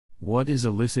What is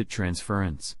illicit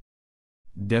transference?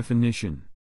 Definition: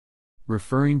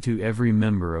 referring to every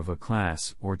member of a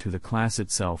class or to the class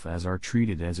itself as are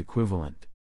treated as equivalent.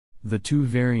 The two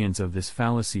variants of this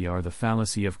fallacy are the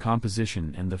fallacy of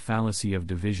composition and the fallacy of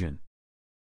division.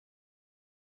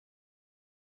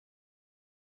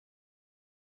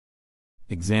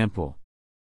 Example: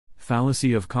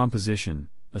 fallacy of composition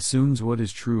assumes what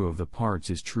is true of the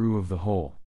parts is true of the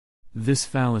whole. This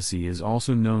fallacy is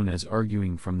also known as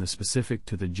arguing from the specific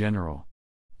to the general.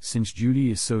 Since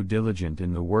Judy is so diligent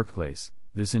in the workplace,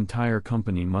 this entire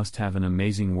company must have an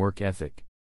amazing work ethic.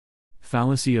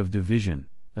 Fallacy of division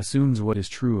assumes what is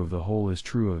true of the whole is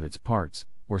true of its parts,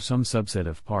 or some subset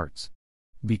of parts.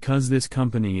 Because this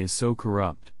company is so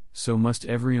corrupt, so must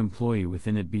every employee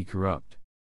within it be corrupt.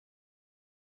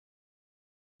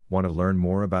 Want to learn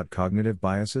more about cognitive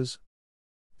biases?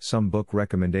 Some book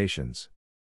recommendations: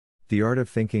 The Art of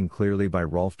Thinking Clearly by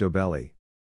Rolf Dobelli.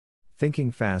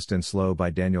 Thinking Fast and Slow by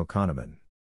Daniel Kahneman.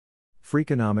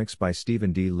 Freakonomics by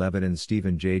Stephen D. Levitt and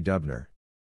Stephen J. Dubner.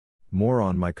 More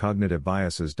on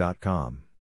mycognitivebiases.com.